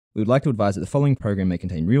We would like to advise that the following program may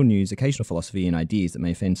contain real news, occasional philosophy, and ideas that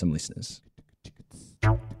may offend some listeners.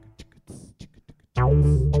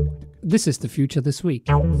 This is The Future This Week.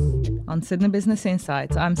 On Sydney Business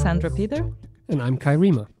Insights, I'm Sandra Peter. And I'm Kai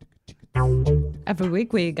Riemer. Every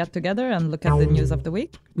week we get together and look at the news of the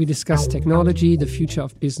week. We discuss technology, the future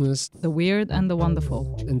of business, The weird and the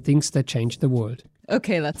wonderful. and things that change the world.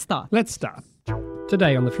 Okay, let's start. Let's start.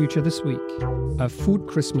 Today on The Future This Week, a food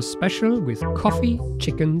Christmas special with coffee,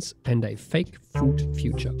 chickens, and a fake food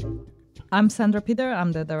future. I'm Sandra Peter.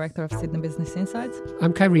 I'm the director of Sydney Business Insights.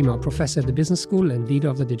 I'm Kai Riemer, professor at the Business School and leader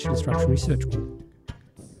of the Digital Disruption Research Group.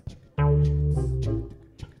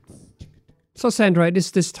 So Sandra, it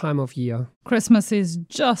is this time of year. Christmas is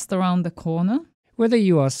just around the corner. Whether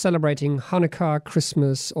you are celebrating Hanukkah,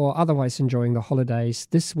 Christmas, or otherwise enjoying the holidays,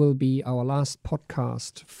 this will be our last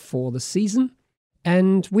podcast for the season.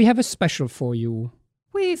 And we have a special for you.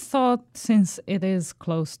 We thought since it is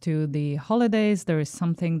close to the holidays, there is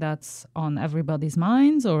something that's on everybody's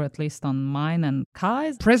minds, or at least on mine and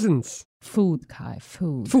Kai's. Presents. Food, Kai,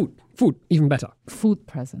 food. Food, even better. Food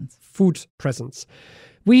presents. Food presents.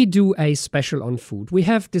 We do a special on food. We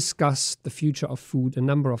have discussed the future of food a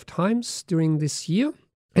number of times during this year.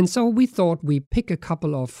 And so we thought we pick a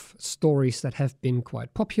couple of stories that have been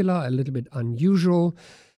quite popular, a little bit unusual,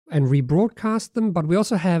 and rebroadcast them. But we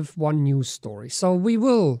also have one news story. So we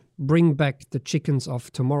will bring back the chickens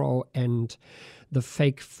of tomorrow and the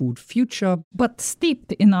fake food future. But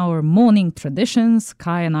steeped in our morning traditions,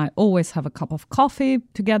 Kai and I always have a cup of coffee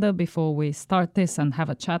together before we start this and have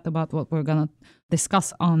a chat about what we're going to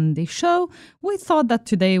discuss on the show. We thought that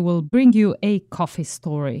today we'll bring you a coffee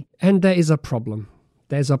story. And there is a problem.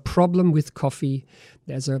 There's a problem with coffee.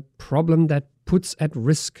 There's a problem that puts at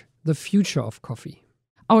risk the future of coffee.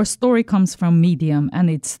 Our story comes from Medium and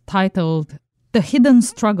it's titled The Hidden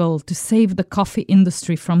Struggle to Save the Coffee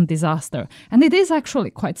Industry from Disaster. And it is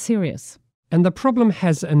actually quite serious. And the problem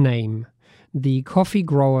has a name. The coffee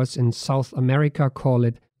growers in South America call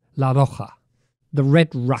it La Roja, the red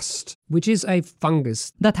rust, which is a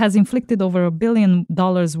fungus that has inflicted over $1 billion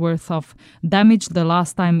worth of damage the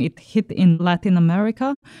last time it hit in Latin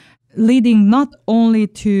America, leading not only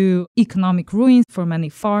to economic ruin for many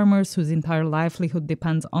farmers whose entire livelihood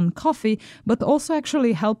depends on coffee, but also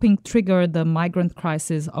actually helping trigger the migrant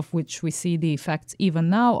crisis of which we see the effects even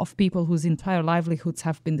now of people whose entire livelihoods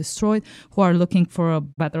have been destroyed, who are looking for a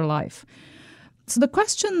better life. So the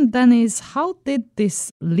question then is, how did this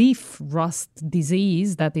leaf rust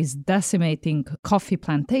disease that is decimating coffee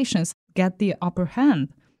plantations get the upper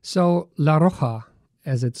hand? So La Roja,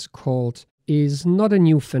 as it's called, is not a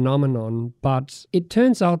new phenomenon, but it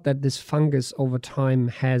turns out that this fungus over time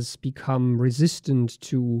has become resistant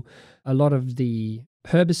to a lot of the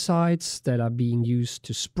herbicides that are being used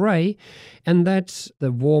to spray, and that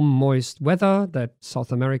the warm, moist weather that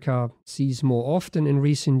South America sees more often in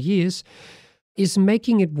recent years is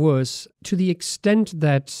making it worse to the extent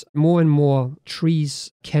that more and more trees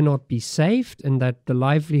cannot be saved and that the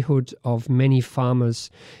livelihood of many farmers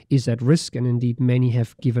is at risk, and indeed many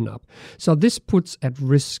have given up. So this puts at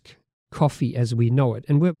risk coffee as we know it.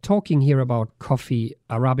 And we're talking here about coffee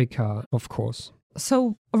Arabica, of course.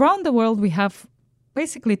 So around the world we have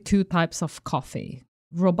basically two types of coffee,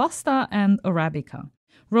 Robusta and Arabica.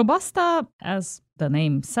 Robusta, as the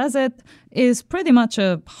name says it, is pretty much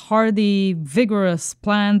a hardy, vigorous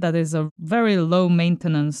plant that is a very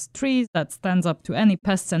low-maintenance tree that stands up to any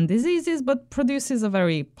pests and diseases, but produces a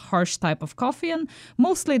very harsh type of coffee, and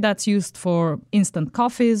mostly that's used for instant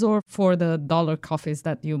coffees or for the dollar coffees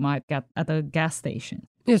that you might get at a gas station.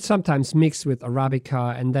 It's sometimes mixed with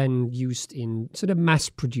Arabica and then used in sort of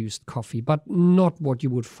mass-produced coffee, but not what you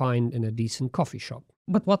would find in a decent coffee shop.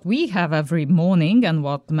 But what we have every morning and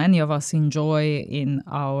what many of us enjoy in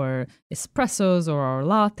our espressos or our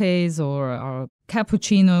lattes or our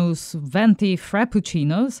cappuccinos, venti,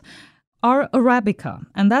 frappuccinos are Arabica.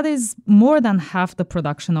 And that is more than half the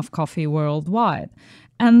production of coffee worldwide.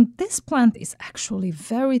 And this plant is actually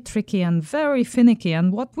very tricky and very finicky.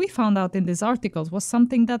 And what we found out in these articles was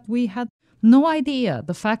something that we had no idea.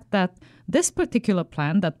 The fact that this particular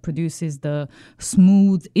plant that produces the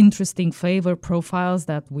smooth, interesting flavor profiles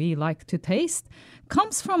that we like to taste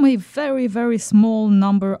comes from a very, very small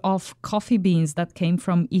number of coffee beans that came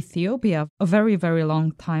from Ethiopia a very, very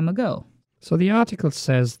long time ago. So the article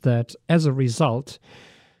says that as a result,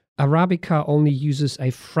 Arabica only uses a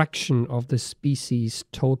fraction of the species'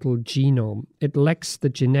 total genome. It lacks the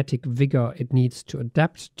genetic vigor it needs to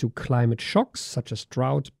adapt to climate shocks such as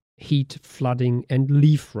drought, heat, flooding, and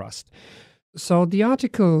leaf rust. So the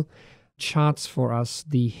article charts for us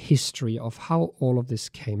the history of how all of this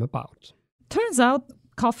came about. Turns out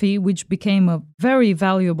coffee, which became a very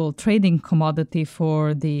valuable trading commodity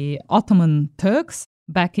for the Ottoman Turks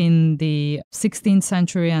back in the 16th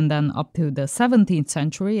century and then up to the 17th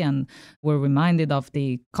century. And we're reminded of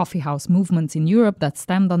the coffee house movements in Europe that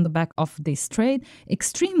stemmed on the back of this trade.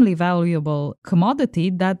 Extremely valuable commodity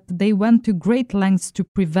that they went to great lengths to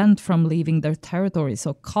prevent from leaving their territory.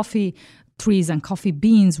 So coffee trees and coffee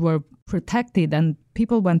beans were protected, and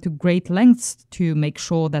people went to great lengths to make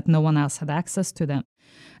sure that no one else had access to them.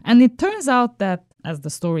 And it turns out that, as the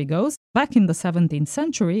story goes, back in the 17th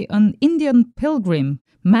century, an Indian pilgrim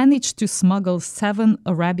managed to smuggle 7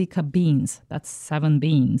 Arabica beans, that's 7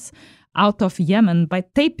 beans, out of Yemen by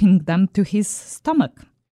taping them to his stomach.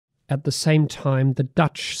 At the same time, the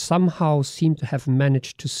Dutch somehow seem to have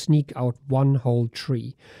managed to sneak out one whole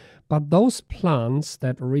tree. But those plants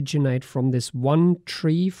that originate from this one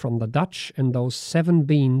tree from the Dutch and those 7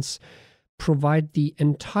 beans provide the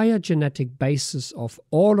entire genetic basis of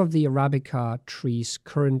all of the Arabica trees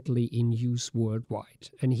currently in use worldwide.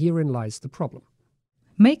 And herein lies the problem.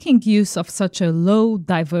 Making use of such a low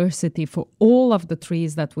diversity for all of the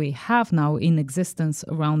trees that we have now in existence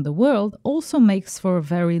around the world also makes for a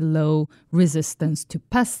very low resistance to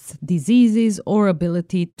pests, diseases, or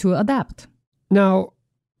ability to adapt. Now,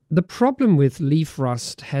 the problem with leaf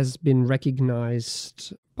rust has been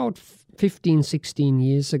recognized about 15, 16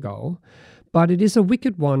 years ago, but it is a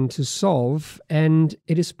wicked one to solve, and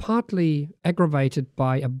it is partly aggravated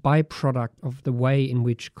by a byproduct of the way in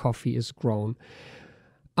which coffee is grown.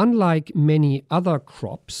 Unlike many other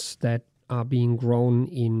crops that are being grown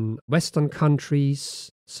in Western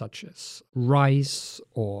countries, such as rice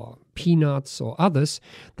or peanuts or others,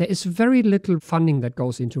 there is very little funding that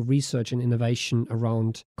goes into research and innovation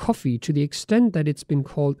around coffee, to the extent that it's been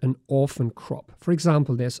called an orphan crop. For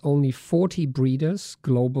example, there's only 40 breeders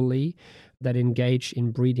globally that engage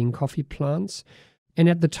in breeding coffee plants. And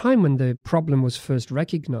at the time when the problem was first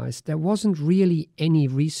recognized, there wasn't really any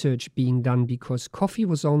research being done because coffee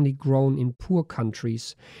was only grown in poor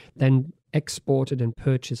countries, then exported and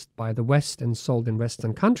purchased by the West and sold in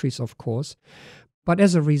Western countries, of course. But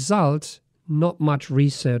as a result, not much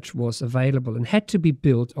research was available and had to be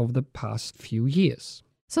built over the past few years.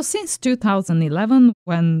 So since 2011,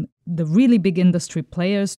 when the really big industry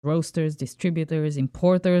players, roasters, distributors,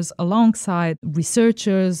 importers, alongside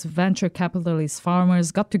researchers, venture capitalists,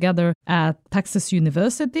 farmers, got together at Texas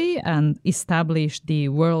University and established the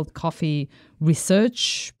World Coffee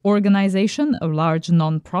Research Organization, a large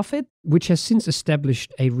nonprofit, which has since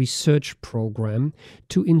established a research program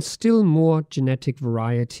to instill more genetic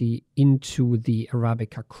variety into the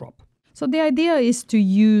Arabica crop. So the idea is to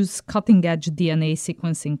use cutting-edge DNA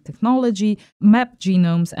sequencing technology, map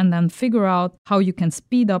genomes, and then figure out how you can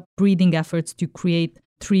speed up breeding efforts to create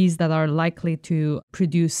trees that are likely to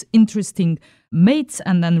produce interesting mates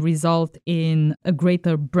and then result in a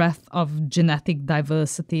greater breadth of genetic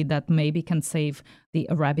diversity that maybe can save the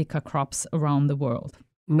Arabica crops around the world.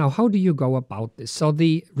 Now, how do you go about this? So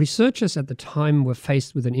the researchers at the time were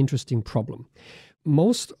faced with an interesting problem.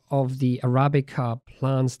 Most of the Arabica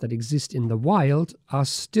plants that exist in the wild are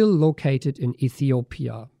still located in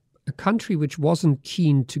Ethiopia, a country which wasn't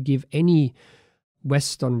keen to give any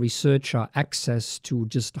Western researcher access to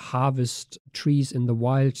just harvest trees in the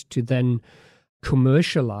wild to then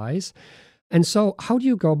commercialize. And so how do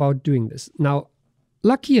you go about doing this? Now,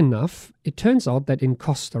 lucky enough, it turns out that in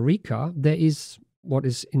Costa Rica, there is what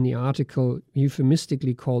is in the article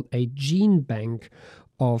euphemistically called a gene bank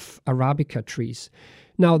of Arabica trees.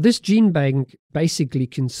 Now, this gene bank basically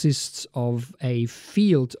consists of a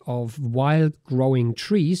field of wild growing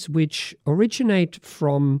trees which originate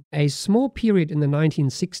from a small period in the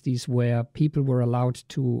 1960s where people were allowed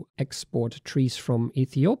to export trees from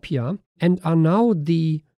Ethiopia and are now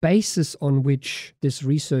the basis on which this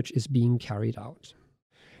research is being carried out.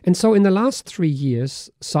 And so in the last 3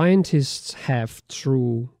 years, scientists have,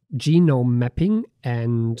 through genome mapping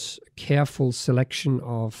and careful selection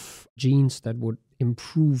of genes that would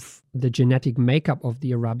improve the genetic makeup of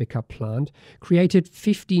the Arabica plant, created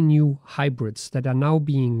 50 new hybrids that are now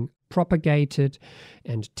being propagated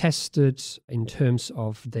and tested in terms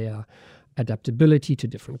of their adaptability to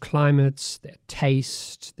different climates, their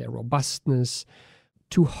taste, their robustness,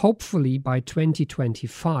 to hopefully by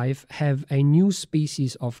 2025 have a new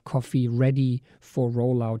species of coffee ready for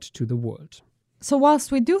rollout to the world. So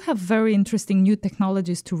whilst we do have very interesting new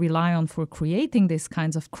technologies to rely on for creating these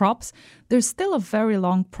kinds of crops, there's still a very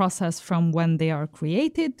long process from when they are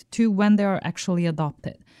created to when they are actually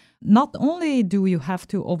adopted. Not only do you have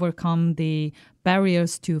to overcome the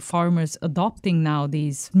barriers to farmers adopting now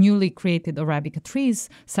these newly created Arabica trees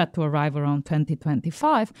set to arrive around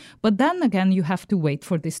 2025. But then again, you have to wait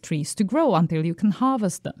for these trees to grow until you can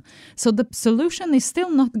harvest them. So the solution is still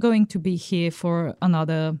not going to be here for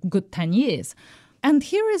another good 10 years. And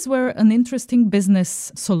here is where an interesting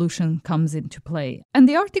business solution comes into play. And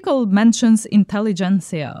the article mentions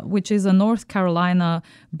Intelligentsia, which is a North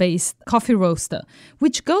Carolina-based coffee roaster,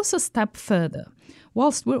 which goes a step further.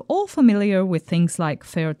 Whilst we're all familiar with things like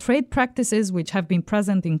fair trade practices, which have been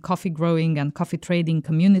present in coffee growing and coffee trading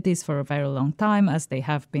communities for a very long time, as they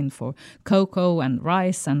have been for cocoa and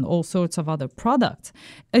rice and all sorts of other products,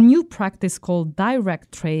 a new practice called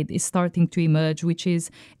direct trade is starting to emerge, which is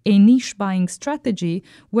a niche buying strategy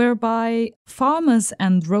whereby farmers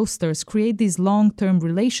and roasters create these long-term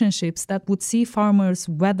relationships that would see farmers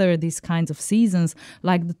weather these kinds of seasons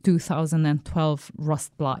like the 2012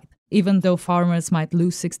 rust blight. Even though farmers might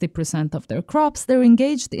lose 60% of their crops, they're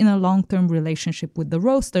engaged in a long-term relationship with the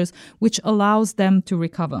roasters, which allows them to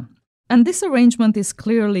recover. And this arrangement is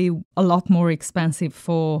clearly a lot more expensive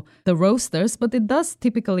for the roasters, but it does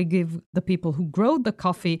typically give the people who grow the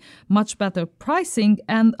coffee much better pricing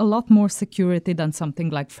and a lot more security than something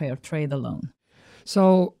like fair trade alone.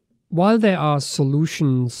 So while there are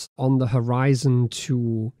solutions on the horizon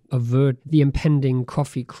to avert the impending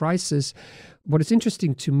coffee crisis, what is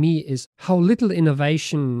interesting to me is how little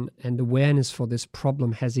innovation and awareness for this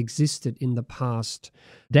problem has existed in the past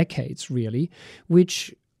decades, really,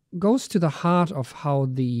 which goes to the heart of how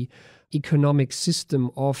the economic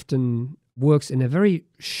system often works in a very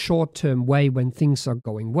short-term way when things are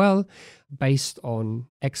going well, based on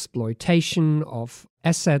exploitation of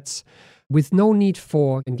assets, with no need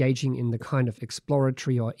for engaging in the kind of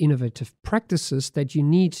exploratory or innovative practices that you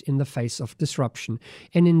need in the face of disruption.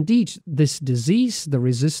 And indeed, this disease, the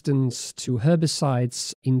resistance to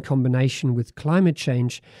herbicides in combination with climate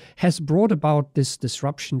change, has brought about this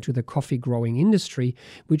disruption to the coffee growing industry,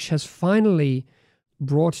 which has finally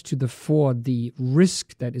brought to the fore the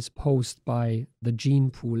risk that is posed by the gene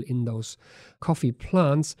pool in those coffee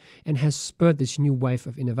plants and has spurred this new wave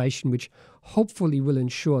of innovation, which hopefully will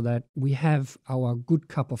ensure that we have our good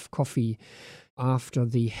cup of coffee after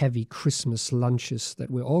the heavy Christmas lunches that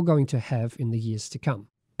we're all going to have in the years to come.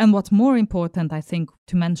 And what's more important, I think,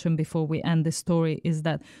 to mention before we end this story is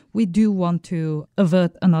that we do want to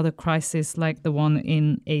avert another crisis like the one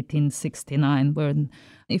in 1869, where,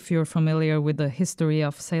 if you're familiar with the history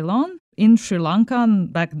of Ceylon, in Sri Lanka,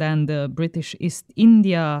 back then the British East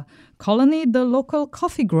India colony, the local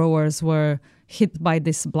coffee growers were hit by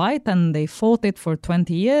this blight and they fought it for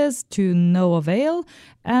 20 years to no avail.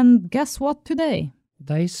 And guess what today?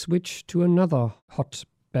 They switched to another hot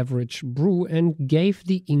beverage brew and gave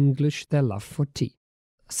the English their love for tea.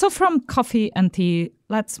 So from coffee and tea,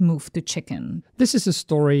 let's move to chicken. This is a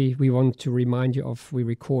story we want to remind you of. We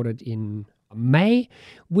recorded in May,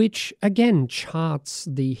 which again charts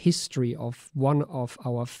the history of one of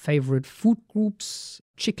our favorite food groups,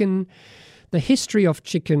 chicken, the history of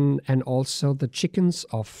chicken and also the chickens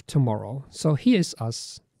of tomorrow. So here's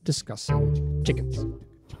us discussing chickens.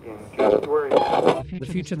 The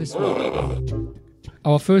future this week.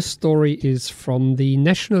 Our first story is from the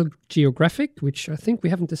National Geographic, which I think we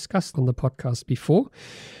haven't discussed on the podcast before.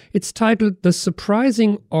 It's titled The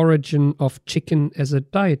Surprising Origin of Chicken as a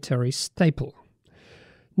Dietary Staple.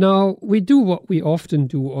 Now, we do what we often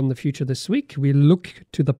do on The Future This Week. We look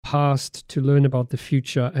to the past to learn about the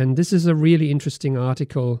future. And this is a really interesting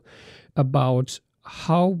article about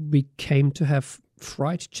how we came to have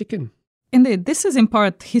fried chicken. Indeed, this is in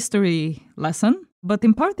part history lesson. But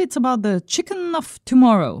in part, it's about the chicken of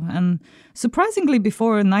tomorrow. And surprisingly,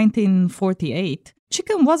 before 1948,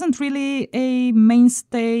 chicken wasn't really a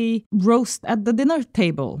mainstay roast at the dinner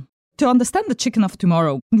table. To understand the chicken of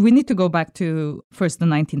tomorrow, we need to go back to first the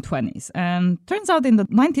 1920s. And turns out in the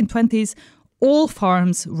 1920s, all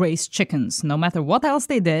farms raised chickens. No matter what else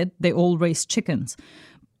they did, they all raised chickens.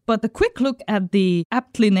 But a quick look at the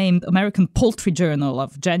aptly named American Poultry Journal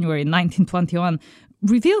of January 1921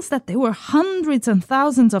 reveals that there were hundreds and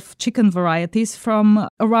thousands of chicken varieties from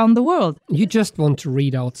around the world. You just want to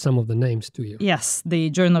read out some of the names, do you? Yes, the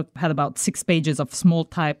journal had about 6 pages of small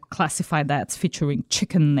type classified ads featuring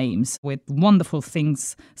chicken names with wonderful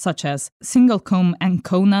things such as single comb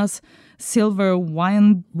Anconas, silver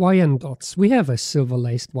Wyandottes. We have a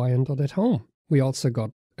silver-laced Wyandotte at home. We also got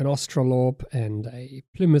an Australope and a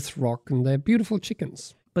Plymouth Rock, and they're beautiful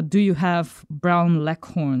chickens. But do you have brown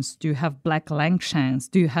leghorns? Do you have black Langshans?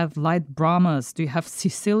 Do you have light Brahmas? Do you have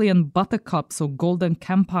Sicilian buttercups or golden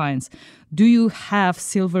campines? Do you have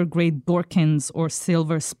silver-grey Dorkins or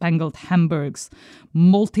silver-spangled Hamburgs,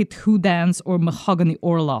 malted Houdans or mahogany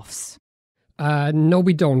Orloffs? No,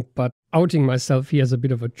 we don't, but outing myself here as a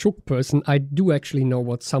bit of a chook person, I do actually know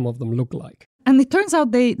what some of them look like. And it turns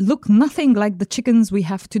out they look nothing like the chickens we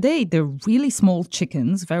have today. They're really small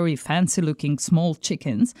chickens, very fancy-looking small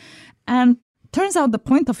chickens. And turns out the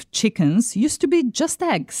point of chickens used to be just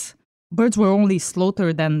eggs. Birds were only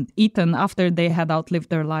slaughtered and eaten after they had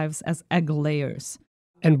outlived their lives as egg layers.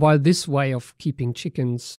 And while this way of keeping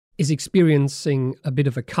chickens is experiencing a bit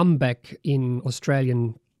of a comeback in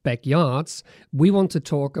Australian backyards, we want to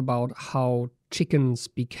talk about how chickens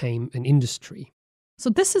became an industry. So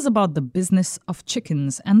this is about the business of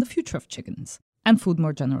chickens and the future of chickens, and food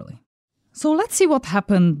more generally. So let's see what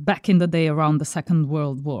happened back in the day around the Second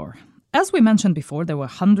World War. As we mentioned before, there were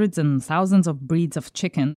hundreds and thousands of breeds of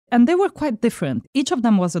chicken, and they were quite different. Each of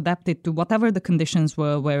them was adapted to whatever the conditions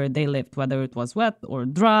were where they lived, whether it was wet or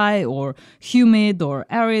dry or humid or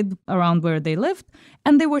arid around where they lived.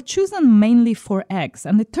 And they were chosen mainly for eggs.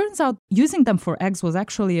 And it turns out using them for eggs was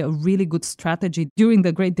actually a really good strategy during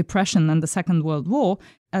the Great Depression and the Second World War,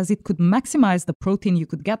 as it could maximize the protein you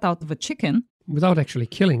could get out of a chicken without actually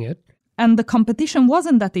killing it. And the competition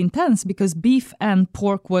wasn't that intense because beef and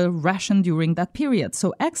pork were rationed during that period.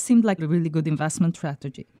 So eggs seemed like a really good investment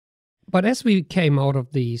strategy. But as we came out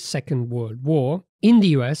of the Second World War, in the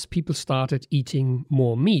US, people started eating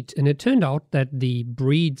more meat. And it turned out that the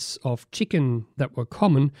breeds of chicken that were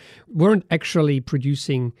common weren't actually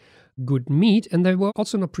producing good meat, and they were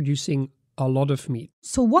also not producing a lot of meat.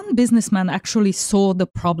 So one businessman actually saw the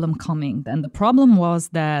problem coming. And the problem was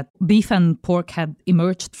that beef and pork had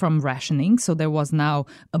emerged from rationing. So there was now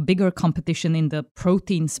a bigger competition in the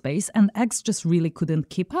protein space, and eggs just really couldn't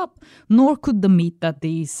keep up, nor could the meat that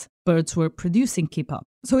these birds were producing keep up.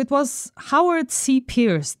 So it was Howard C.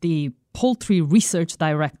 Pierce, the poultry research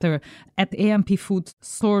director at A&P Food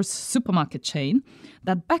Store's supermarket chain,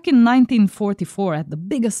 that back in 1944 at the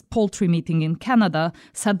biggest poultry meeting in Canada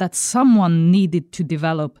said that someone needed to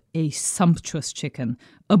develop a sumptuous chicken,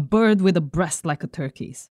 a bird with a breast like a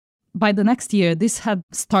turkey's. By the next year, this had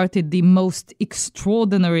started the most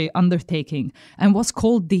extraordinary undertaking and was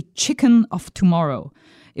called the Chicken of Tomorrow.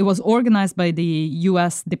 It was organized by the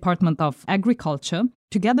U.S. Department of Agriculture,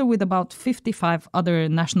 together with about 55 other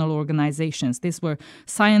national organizations. These were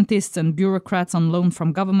scientists and bureaucrats on loan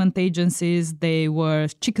from government agencies. They were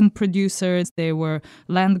chicken producers. They were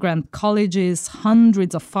land-grant colleges,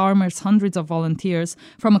 hundreds of farmers, hundreds of volunteers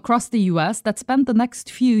from across the U.S. that spent the next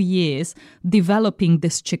few years developing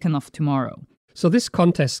this chicken of tomorrow. So this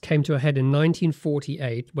contest came to a head in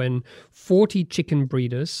 1948 when 40 chicken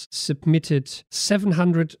breeders submitted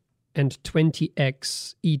 720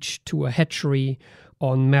 eggs each to a hatchery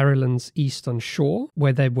on Maryland's eastern shore,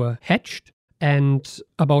 where they were hatched, and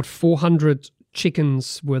about 400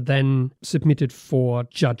 chickens were then submitted for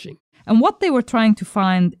judging. And what they were trying to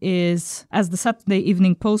find is, as the Saturday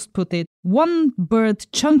Evening Post put it, one bird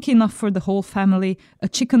chunky enough for the whole family, a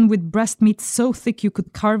chicken with breast meat so thick you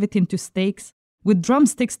could carve it into steaks, with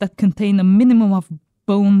drumsticks that contain a minimum of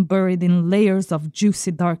bone buried in layers of juicy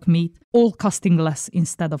dark meat, all costing less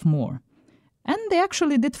instead of more. And they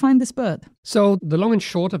actually did find this bird. So the long and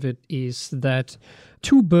short of it is that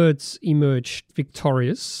two birds emerged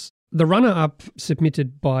victorious. The runner-up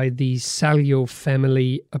submitted by the Salio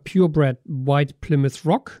family, a purebred white Plymouth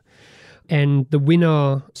Rock, and the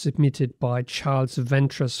winner submitted by Charles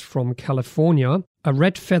Ventris from California, a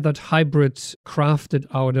red-feathered hybrid crafted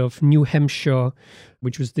out of New Hampshire,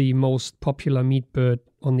 which was the most popular meat bird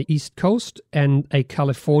on the East Coast, and a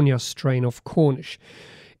California strain of Cornish.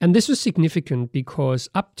 And this was significant because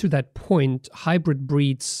up to that point, hybrid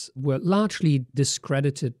breeds were largely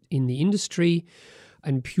discredited in the industry,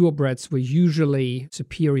 and purebreds were usually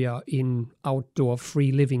superior in outdoor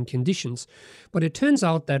free living conditions. But it turns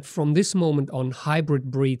out that from this moment on, hybrid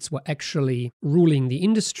breeds were actually ruling the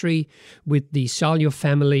industry, with the Salio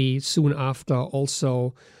family soon after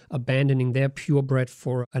also abandoning their purebred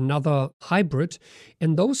for another hybrid.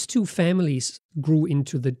 And those two families grew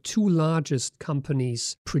into the two largest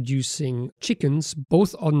companies producing chickens,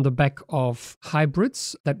 both on the back of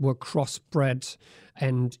hybrids that were crossbred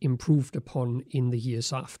and improved upon in the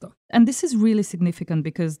years after. And this is really significant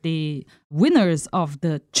because the winners of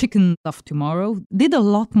the Chicken of Tomorrow did a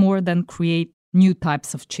lot more than create new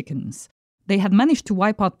types of chickens. They had managed to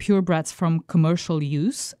wipe out purebreds from commercial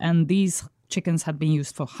use, and these chickens had been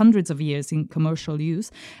used for hundreds of years in commercial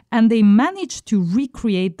use, and they managed to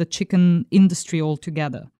recreate the chicken industry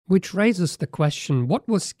altogether. Which raises the question, what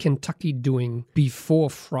was Kentucky doing before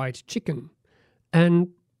fried chicken? And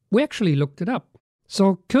we actually looked it up.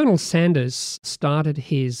 So Colonel Sanders started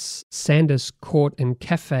his Sanders Court and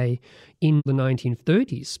Cafe in the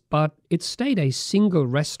 1930s, but it stayed a single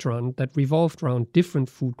restaurant that revolved around different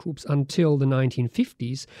food groups until the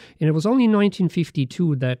 1950s. And it was only in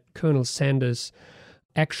 1952 that Colonel Sanders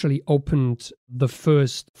actually opened the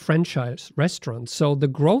first franchise restaurant. So the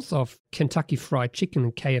growth of Kentucky Fried Chicken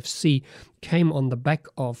and KFC came on the back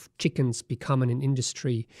of chickens becoming an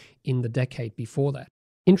industry in the decade before that.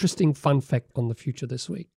 Interesting fun fact on the future this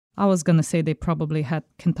week. I was going to say they probably had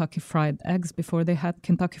Kentucky Fried Eggs before they had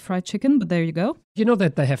Kentucky Fried Chicken, but there you go. You know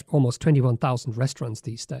that they have almost 21,000 restaurants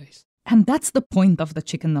these days. And that's the point of the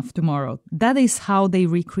Chicken of Tomorrow. That is how they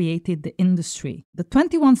recreated the industry. The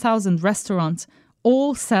 21,000 restaurants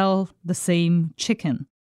all sell the same chicken.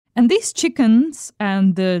 And these chickens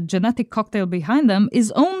and the genetic cocktail behind them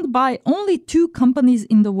is owned by only 2 companies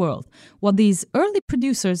in the world. What these early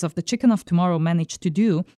producers of the Chicken of Tomorrow managed to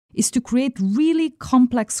do is to create really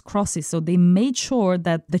complex crosses. So they made sure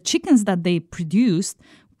that the chickens that they produced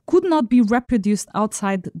could not be reproduced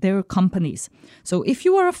outside their companies. So if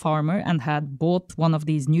you were a farmer and had bought one of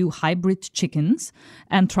these new hybrid chickens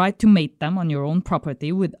and tried to mate them on your own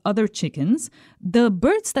property with other chickens, the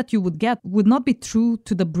birds that you would get would not be true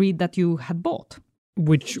to the breed that you had bought.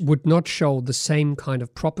 Which would not show the same kind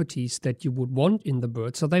of properties that you would want in the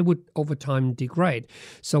bird. So they would over time degrade.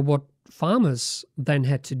 So what farmers then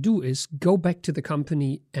had to do is go back to the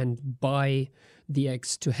company and buy the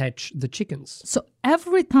eggs to hatch the chickens. So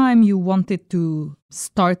every time you wanted to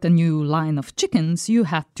start a new line of chickens, you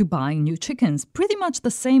had to buy new chickens, pretty much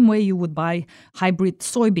the same way you would buy hybrid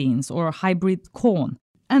soybeans or hybrid corn.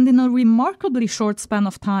 And in a remarkably short span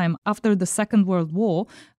of time after the Second World War,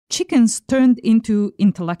 chickens turned into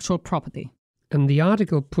intellectual property. And the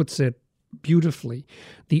article puts it beautifully.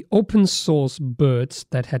 The open source birds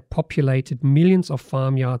that had populated millions of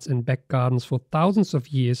farmyards and back gardens for thousands of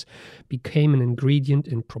years became an ingredient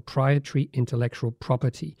in proprietary intellectual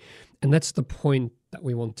property. And that's the point that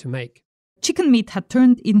we want to make. Chicken meat had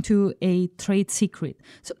turned into a trade secret.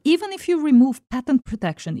 So even if you remove patent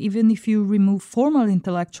protection, even if you remove formal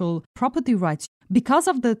intellectual property rights, because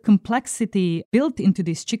of the complexity built into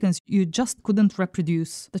these chickens, you just couldn't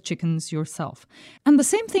reproduce the chickens yourself. And the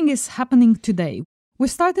same thing is happening today. We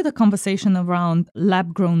started a conversation around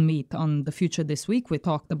lab-grown meat on The Future this week. We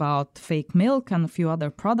talked about fake milk and a few other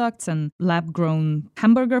products and lab-grown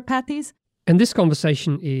hamburger patties. And this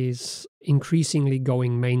conversation is increasingly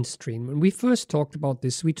going mainstream. When we first talked about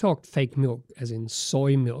this, we talked fake milk, as in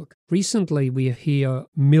soy milk. Recently, we hear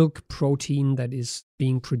milk protein that is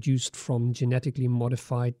being produced from genetically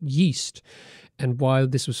modified yeast. And while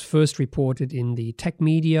this was first reported in the tech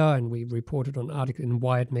media, and we reported on an article in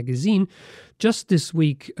Wired magazine, just this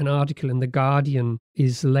week, an article in The Guardian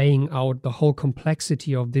is laying out the whole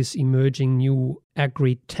complexity of this emerging new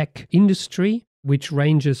agri-tech industry, which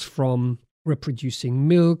ranges from reproducing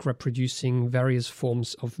milk, reproducing various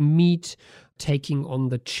forms of meat, taking on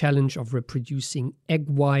the challenge of reproducing egg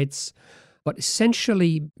whites, but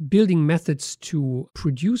essentially building methods to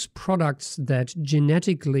produce products that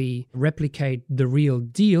genetically replicate the real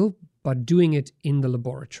deal, but doing it in the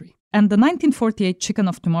laboratory. And the 1948 Chicken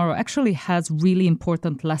of Tomorrow actually has really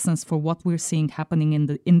important lessons for what we're seeing happening in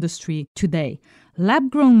the industry today.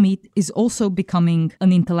 Lab-grown meat is also becoming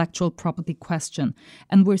an intellectual property question.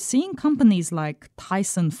 And we're seeing companies like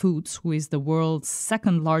Tyson Foods, who is the world's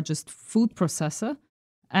second largest food processor,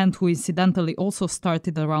 and who incidentally also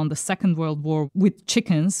started around the Second World War with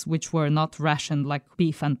chickens, which were not rationed like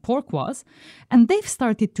beef and pork was. And they've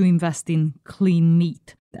started to invest in clean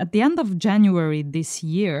meat. At the end of January this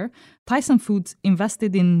year, Tyson Foods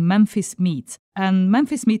invested in Memphis Meats. And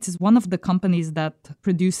Memphis Meats is one of the companies that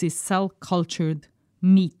produces cell-cultured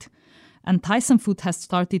meat. And Tyson Foods has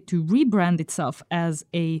started to rebrand itself as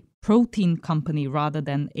a protein company rather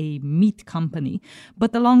than a meat company.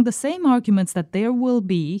 But along the same arguments that there will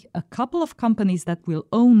be a couple of companies that will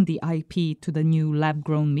own the IP to the new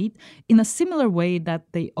lab-grown meat in a similar way that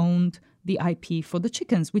they owned the IP for the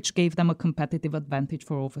chickens, which gave them a competitive advantage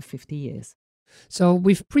for over 50 years. So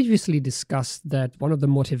we've previously discussed that one of the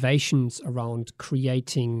motivations around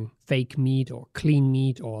creating fake meat or clean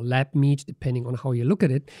meat or lab meat, depending on how you look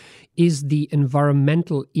at it, is the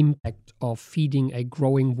environmental impact of feeding a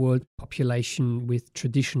growing world population with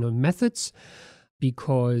traditional methods,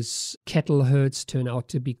 because cattle herds turn out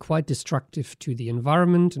to be quite destructive to the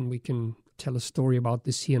environment, and we can tell a story about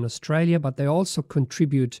this here in Australia, but they also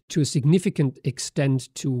contribute to a significant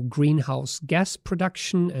extent to greenhouse gas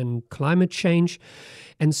production and climate change.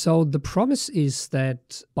 And so the promise is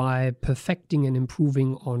that by perfecting and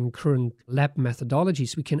improving on current lab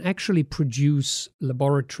methodologies, we can actually produce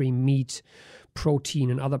laboratory meat, protein,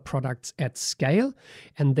 and other products at scale,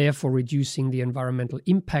 and therefore reducing the environmental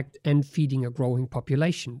impact and feeding a growing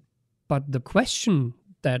population. But the question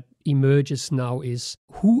that emerges now is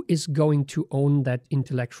who is going to own that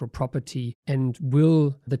intellectual property, and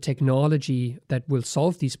will the technology that will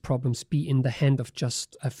solve these problems be in the hand of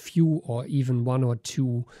just a few or even one or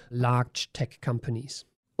two large tech companies?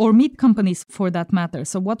 Or meat companies for that matter.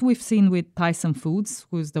 So what we've seen with Tyson Foods,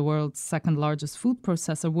 who is the world's second largest food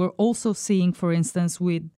processor, we're also seeing, for instance,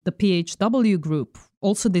 with the PHW Group.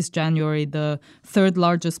 Also this January, the third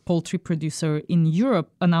largest poultry producer in Europe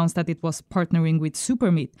announced that it was partnering with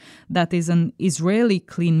Supermeat. That is an Israeli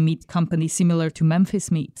clean meat company similar to Memphis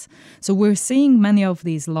Meats. So we're seeing many of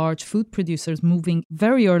these large food producers moving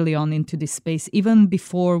very early on into this space, even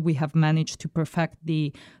before we have managed to perfect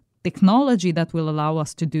the technology that will allow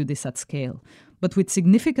us to do this at scale. But with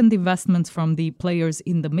significant investments from the players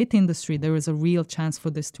in the meat industry, there is a real chance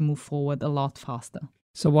for this to move forward a lot faster.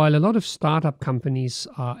 So while a lot of startup companies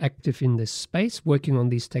are active in this space, working on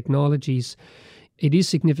these technologies, it is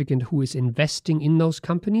significant who is investing in those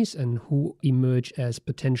companies and who emerge as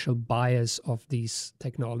potential buyers of these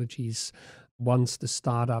technologies once the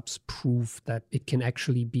startups prove that it can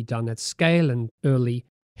actually be done at scale and early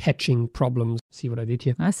hatching problems. See what I did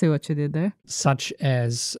here? I see what you did there. Such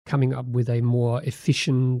as coming up with a more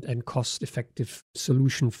efficient and cost-effective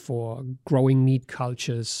solution for growing meat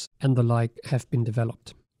cultures and the like have been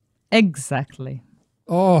developed. Exactly.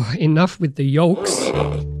 Oh, enough with the yolks.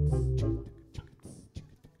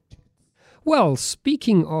 Well,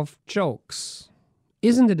 speaking of jokes,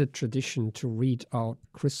 isn't it a tradition to read out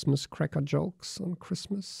Christmas cracker jokes on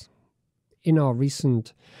Christmas? In our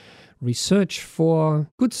recent research for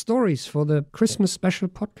good stories for the Christmas special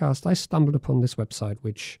podcast, I stumbled upon this website,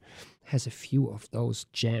 which has a few of those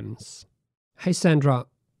gems. Hey, Sandra,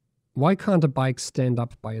 why can't a bike stand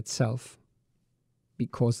up by itself?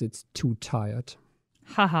 Because it's too tired.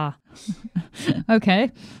 Haha.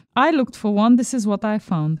 Okay. I looked for one. This is what I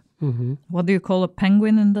found. Mm-hmm. What do you call a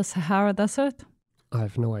penguin in the Sahara Desert? I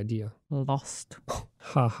have no idea. Lost.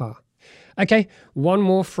 Haha. Okay, one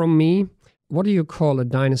more from me. What do you call a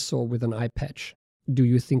dinosaur with an eye patch? Do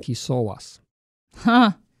you think he saw us?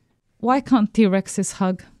 Huh. Why can't T-Rexes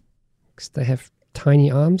hug? Because they have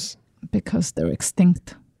tiny arms. Because they're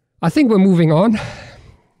extinct. I think we're moving on.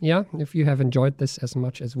 Yeah, if you have enjoyed this as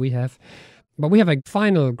much as we have. But we have a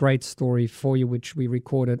final great story for you, which we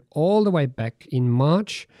recorded all the way back in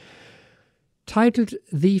March, titled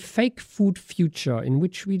The Fake Food Future, in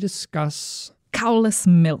which we discuss cowless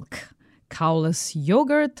milk, cowless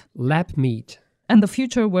yogurt, lab meat, and the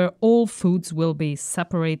future where all foods will be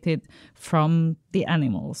separated from the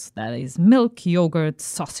animals. That is milk, yogurt,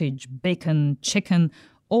 sausage, bacon, chicken,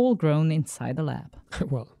 all grown inside a lab.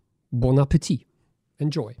 Well, bon appetit.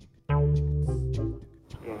 Enjoy.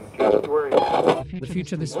 The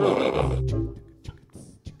future this week.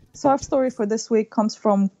 So our story for this week comes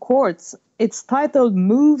from Quartz. It's titled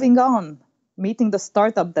Moving On, meeting the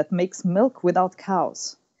startup that makes milk without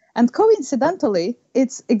cows. And coincidentally,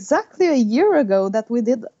 it's exactly a year ago that we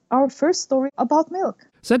did our first story about milk.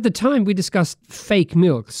 So at the time, we discussed fake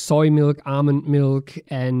milk, soy milk, almond milk,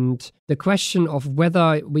 and the question of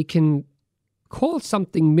whether we can call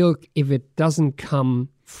something milk if it doesn't come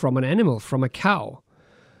from an animal, from a cow.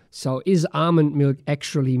 So is almond milk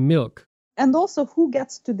actually milk? And also, who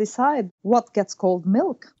gets to decide what gets called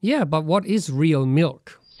milk? Yeah, but what is real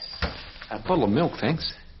milk? A bottle of milk,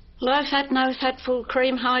 thanks. Low fat, no fat, full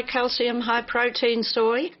cream, high calcium, high protein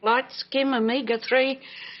soy, light skim, omega-3,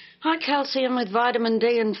 high calcium with vitamin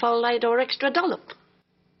D and folate or extra dollop.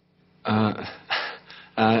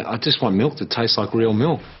 I just want milk that tastes like real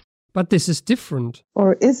milk. But this is different.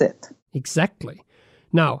 Or is it? Exactly.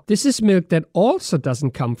 Now, this is milk that also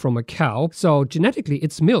doesn't come from a cow, so genetically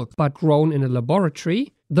it's milk, but grown in a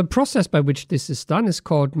laboratory. The process by which this is done is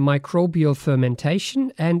called microbial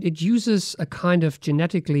fermentation, and it uses a kind of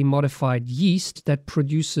genetically modified yeast that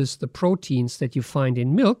produces the proteins that you find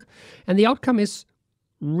in milk, and the outcome is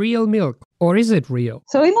real milk. Or is it real?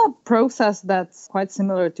 So in a process that's quite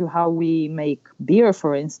similar to how we make beer,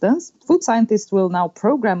 for instance, food scientists will now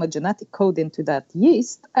program a genetic code into that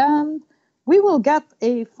yeast, and we will get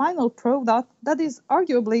a final product that is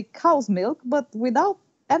arguably cow's milk, but without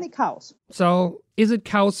any cows. So is it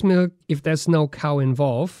cow's milk if there's no cow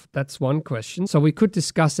involved? That's one question. So we could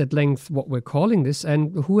discuss at length what we're calling this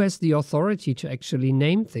and who has the authority to actually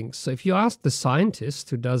name things. So if you ask the scientist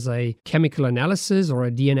who does a chemical analysis or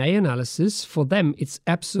a DNA analysis, for them it's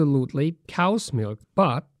absolutely cow's milk.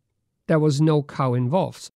 But there was no cow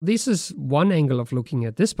involved. This is one angle of looking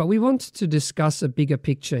at this, but we want to discuss a bigger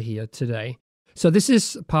picture here today. So this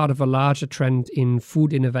is part of a larger trend in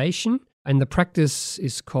food innovation, and the practice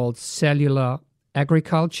is called cellular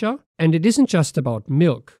agriculture. And it isn't just about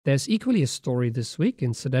milk. There's equally a story this week,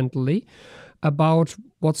 incidentally, about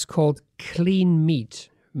what's called clean meat.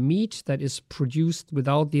 Meat that is produced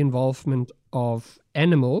without the involvement of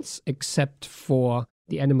animals, except for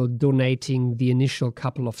the animal donating the initial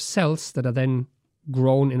couple of cells that are then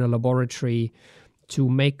grown in a laboratory to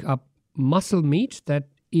make up muscle meat that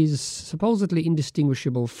is supposedly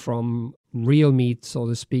indistinguishable from real meat, so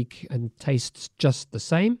to speak, and tastes just the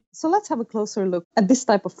same. So let's have a closer look at this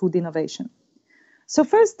type of food innovation. So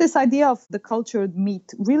first, this idea of the cultured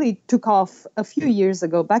meat really took off a few years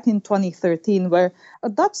ago, back in 2013, where a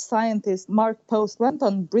Dutch scientist, Mark Post, went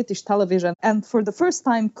on British television and for the first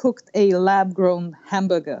time cooked a lab-grown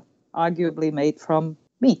hamburger, arguably made from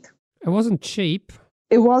meat. It wasn't cheap.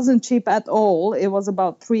 It wasn't cheap at all. It was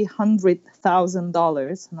about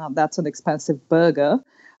 $300,000. Now, that's an expensive burger.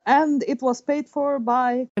 And it was paid for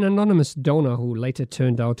by an anonymous donor who later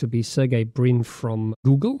turned out to be Sergey Brin from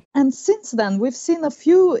Google. And since then, we've seen a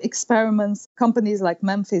few experiments, companies like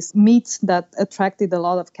Memphis Meats that attracted a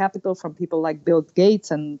lot of capital from people like Bill Gates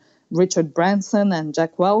and Richard Branson and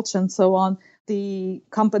Jack Welch and so on. The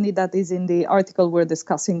company that is in the article we're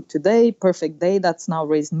discussing today, Perfect Day, that's now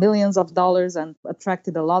raised millions of dollars and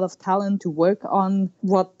attracted a lot of talent to work on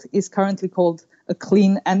what is currently called a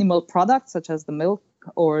clean animal product, such as the milk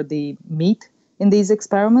or the meat in these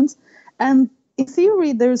experiments. And in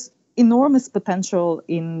theory, there's enormous potential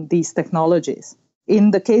in these technologies. In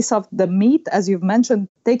the case of the meat, as you've mentioned,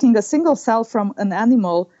 taking a single cell from an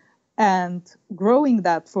animal and growing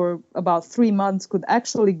that for about 3 months could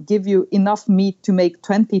actually give you enough meat to make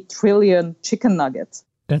 20 trillion chicken nuggets.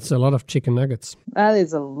 That's a lot of chicken nuggets. That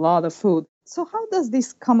is a lot of food. So how does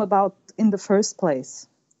this come about in the first place?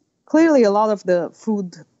 Clearly, a lot of the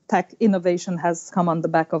food tech innovation has come on the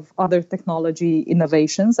back of other technology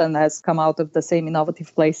innovations and has come out of the same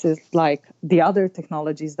innovative places like the other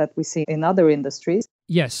technologies that we see in other industries.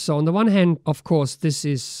 Yes, so on the one hand, of course, this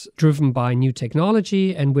is driven by new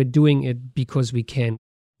technology and we're doing it because we can.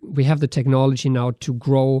 We have the technology now to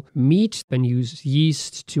grow meat and use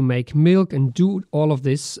yeast to make milk and do all of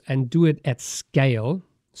this and do it at scale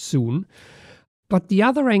soon. But the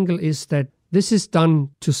other angle is that this is done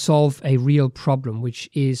to solve a real problem, which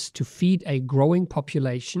is to feed a growing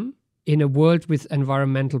population in a world with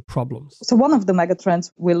environmental problems. So one of the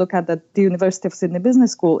megatrends we look at the University of Sydney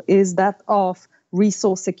Business School is that of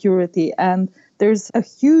resource security. And there's a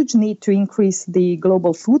huge need to increase the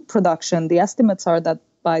global food production. The estimates are that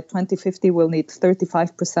by 2050, we'll need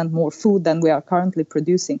 35% more food than we are currently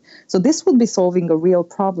producing. So this would be solving a real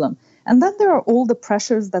problem. And then there are all the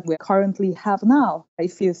pressures that we currently have now.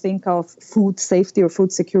 If you think of food safety or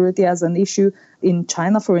food security as an issue, in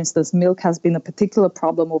China, for instance, milk has been a particular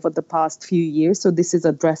problem over the past few years. So this is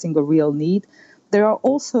addressing a real need. There are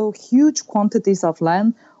also huge quantities of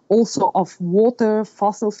land, also of water,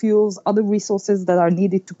 fossil fuels, other resources that are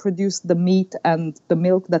needed to produce the meat and the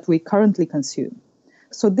milk that we currently consume.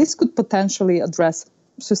 So this could potentially address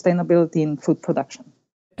sustainability in food production.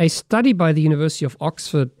 A study by the University of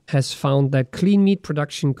Oxford has found that clean meat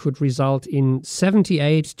production could result in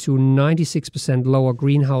 78 to 96% lower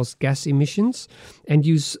greenhouse gas emissions and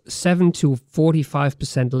use 7 to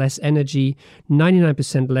 45% less energy,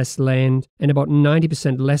 99% less land, and about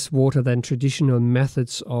 90% less water than traditional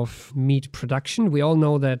methods of meat production. We all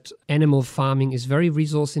know that animal farming is very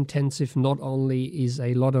resource intensive. Not only is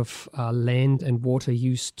a lot of land and water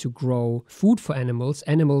used to grow food for animals,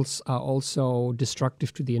 animals are also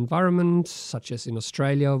destructive to the environment, such as in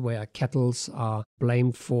Australia, where cattle are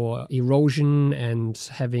blamed for erosion and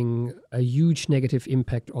having a huge negative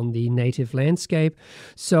impact on the native landscape.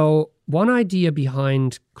 So one idea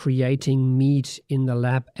behind creating meat in the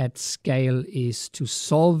lab at scale is to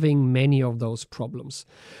solving many of those problems.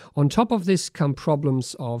 On top of this come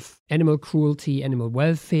problems of animal cruelty, animal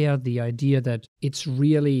welfare, the idea that it's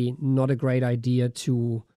really not a great idea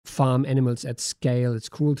to farm animals at scale. It's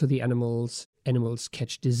cruel to the animals. Animals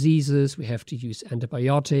catch diseases. We have to use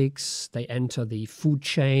antibiotics. They enter the food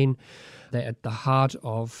chain. They're at the heart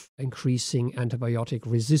of increasing antibiotic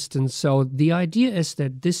resistance. So the idea is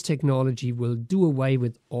that this technology will do away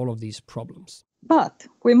with all of these problems. But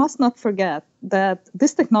we must not forget that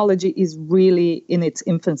this technology is really in its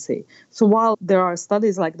infancy. So while there are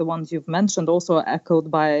studies like the ones you've mentioned, also echoed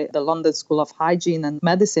by the London School of Hygiene and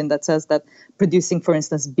Medicine, that says that producing, for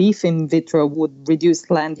instance, beef in vitro would reduce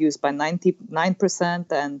land use by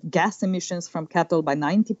 99% and gas emissions from cattle by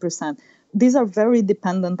 90%. These are very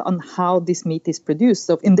dependent on how this meat is produced.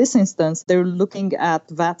 So in this instance, they're looking at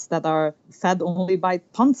vats that are fed only by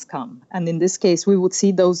pond scum. And in this case, we would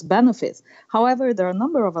see those benefits. However, there are a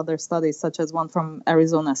number of other studies, such as one from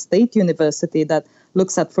Arizona State University that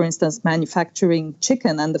looks at, for instance, manufacturing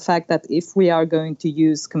chicken and the fact that if we are going to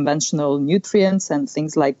use conventional nutrients and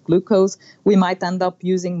things like glucose, we might end up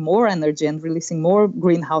using more energy and releasing more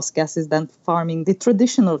greenhouse gases than farming the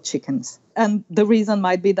traditional chickens. And the reason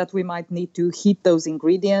might be that we might need to heat those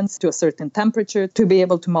ingredients to a certain temperature to be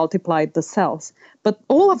able to multiply the cells. But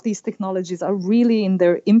all of these technologies are really in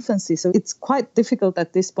their infancy. So it's quite difficult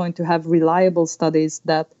at this point to have reliable studies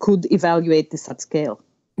that could evaluate this at scale.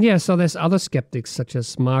 Yeah, so there's other skeptics such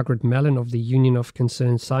as Margaret Mellon of the Union of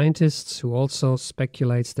Concerned Scientists, who also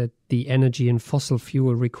speculates that the energy and fossil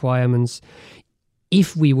fuel requirements,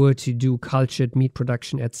 if we were to do cultured meat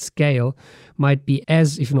production at scale, might be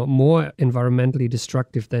as, if not more, environmentally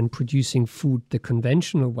destructive than producing food the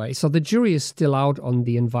conventional way. So the jury is still out on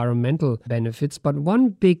the environmental benefits, but one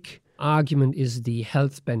big argument is the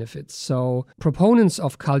health benefits. So proponents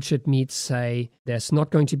of cultured meat say there's not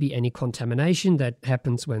going to be any contamination that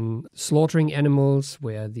happens when slaughtering animals,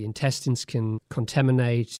 where the intestines can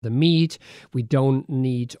contaminate the meat. We don't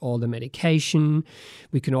need all the medication.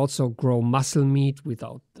 We can also grow muscle meat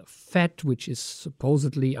without the fat, which is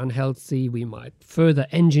supposedly unhealthy. We might further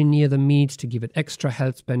engineer the meat to give it extra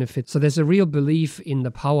health benefits. So there's a real belief in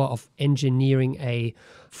the power of engineering a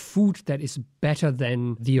food that is better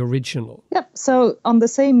than the original. Yep. So on the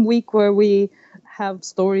same week where we have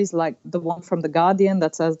stories like the one from The Guardian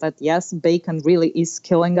that says that, yes, bacon really is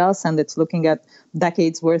killing us, and it's looking at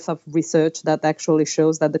decades worth of research that actually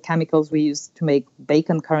shows that the chemicals we use to make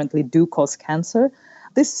bacon currently do cause cancer.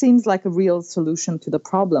 This seems like a real solution to the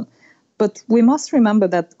problem. But we must remember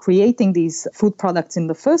that creating these food products in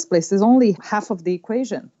the first place is only half of the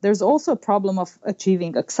equation. There's also a problem of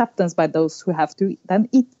achieving acceptance by those who have to then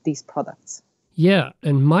eat these products. Yeah,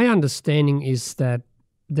 and my understanding is that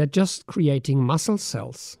they're just creating muscle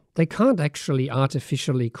cells. They can't actually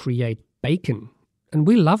artificially create bacon. And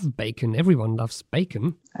we love bacon. Everyone loves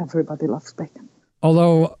bacon. Everybody loves bacon.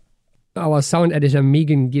 Although our sound editor,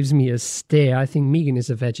 Megan, gives me a stare. I think Megan is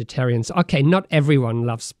a vegetarian. So, okay, not everyone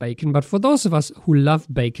loves bacon, but for those of us who love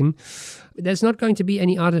bacon, there's not going to be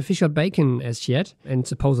any artificial bacon as yet, and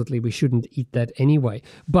supposedly we shouldn't eat that anyway.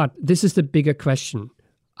 But this is the bigger question.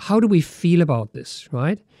 How do we feel about this,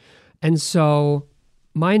 right? And so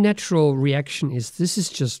my natural reaction is this is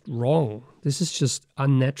just wrong. This is just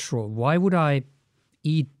unnatural. Why would I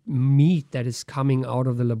eat meat that is coming out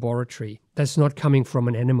of the laboratory, that's not coming from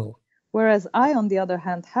an animal? Whereas I, on the other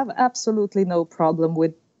hand, have absolutely no problem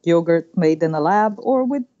with yogurt made in a lab or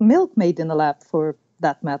with milk made in a lab for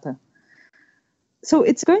that matter. So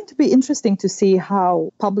it's going to be interesting to see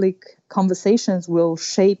how public conversations will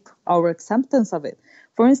shape our acceptance of it.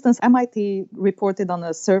 For instance, MIT reported on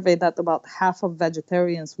a survey that about half of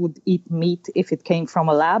vegetarians would eat meat if it came from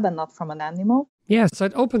a lab and not from an animal. Yeah, so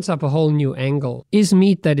it opens up a whole new angle. Is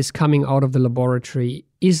meat that is coming out of the laboratory,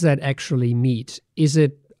 is that actually meat? Is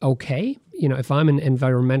it okay? You know, if I'm an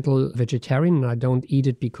environmental vegetarian and I don't eat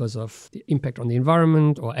it because of the impact on the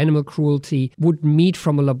environment or animal cruelty, would meat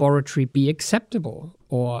from a laboratory be acceptable?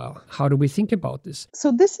 Or how do we think about this?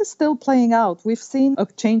 So this is still playing out. We've seen a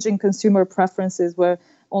change in consumer preferences where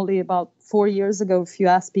only about 4 years ago, if you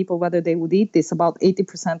asked people whether they would eat this, about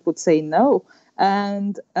 80% would say no.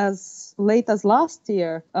 And as late as last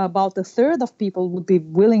year, about a third of people would be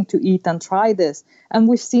willing to eat and try this. And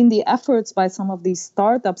we've seen the efforts by some of these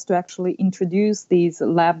startups to actually introduce these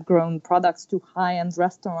lab-grown products to high-end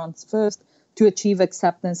restaurants first to achieve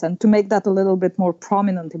acceptance and to make that a little bit more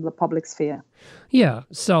prominent in the public sphere. Yeah,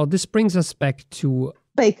 so this brings us back to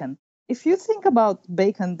bacon. If you think about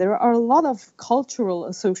bacon, there are a lot of cultural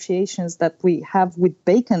associations that we have with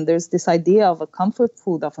bacon. There's this idea of a comfort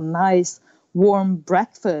food, of a nice, warm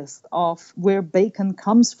breakfast, of where bacon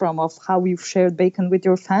comes from, of how you've shared bacon with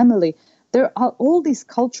your family. There are all these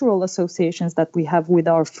cultural associations that we have with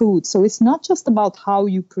our food. So it's not just about how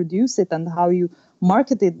you produce it and how you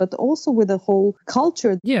market it, but also with the whole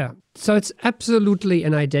culture. Yeah, so it's absolutely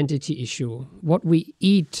an identity issue. What we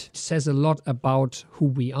eat says a lot about who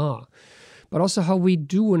we are. but also how we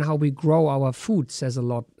do and how we grow our food says a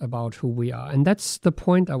lot about who we are. And that's the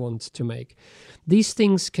point I want to make. These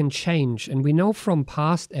things can change, and we know from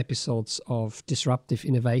past episodes of Disruptive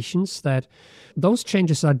Innovations that those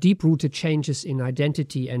changes are deep-rooted changes in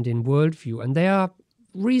identity and in worldview, and they are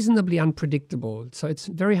reasonably unpredictable. So it's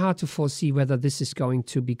very hard to foresee whether this is going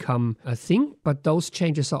to become a thing, but those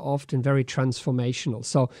changes are often very transformational.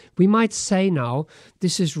 So we might say now,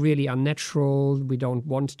 this is really unnatural, we don't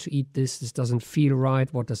want to eat this doesn't feel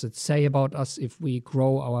right, what does it say about us if we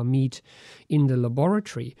grow our meat in the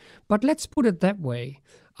laboratory? But let's put it that way.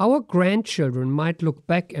 Our grandchildren might look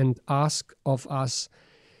back and ask of us,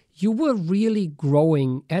 you were really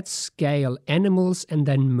growing at scale animals and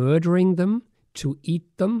then murdering them to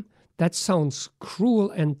eat them? That sounds cruel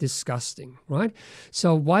and disgusting, right?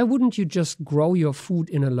 So why wouldn't you just grow your food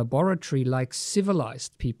in a laboratory like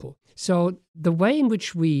civilized people? So the way in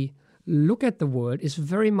which we look at the world is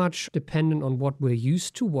very much dependent on what we're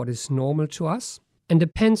used to, what is normal to us, and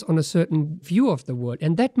depends on a certain view of the world.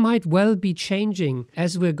 And that might well be changing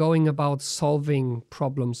as we're going about solving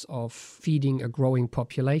problems of feeding a growing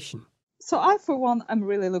population. So I, for one, I'm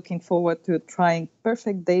really looking forward to trying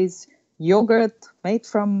Perfect Days yogurt made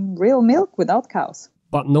from real milk without cows.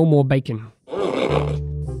 But no more bacon.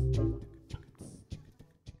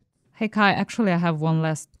 Hey Kai, actually I have one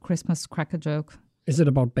last Christmas cracker joke. Is it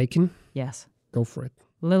about bacon? Yes. Go for it.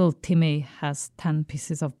 Little Timmy has 10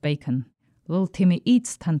 pieces of bacon. Little Timmy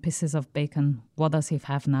eats 10 pieces of bacon. What does he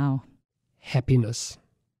have now? Happiness.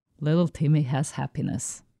 Little Timmy has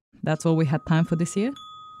happiness. That's all we had time for this year.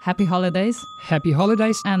 Happy holidays. Happy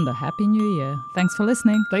holidays. And a happy new year. Thanks for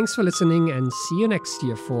listening. Thanks for listening, and see you next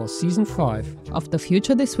year for season 5 of The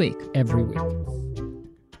Future This Week. Every week.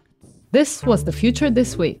 This was The Future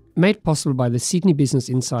This Week. Made possible by the Sydney Business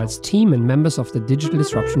Insights team and members of the Digital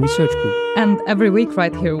Disruption Research Group. And every week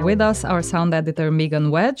right here with us, our sound editor Megan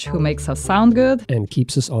Wedge, who makes us sound good. And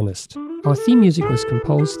keeps us honest. Our theme music was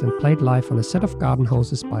composed and played live on a set of garden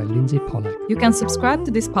hoses by Lindsay Pollack. You can subscribe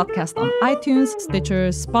to this podcast on iTunes, Stitcher,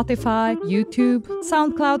 Spotify, YouTube,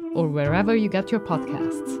 SoundCloud, or wherever you get your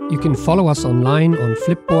podcasts. You can follow us online on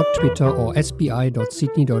Flipboard, Twitter, or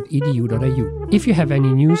sbi.sydney.edu.au. If you have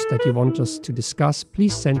any news that you want us to discuss,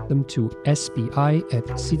 please send them to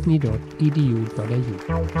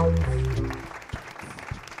sbi@sydney.edu.au.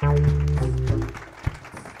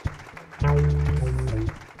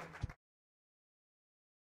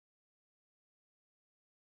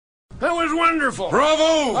 That was wonderful.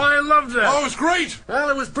 Bravo! I loved that. Oh, it was great. Well,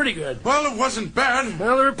 it was pretty good. Well, it wasn't bad.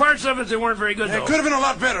 Well, there were parts of it that weren't very good, though. It could have been a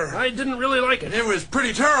lot better. I didn't really like it. It was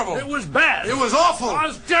pretty terrible. It was bad. It was awful. It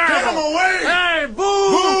was terrible. Get him away! Hey,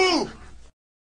 boo! Boo!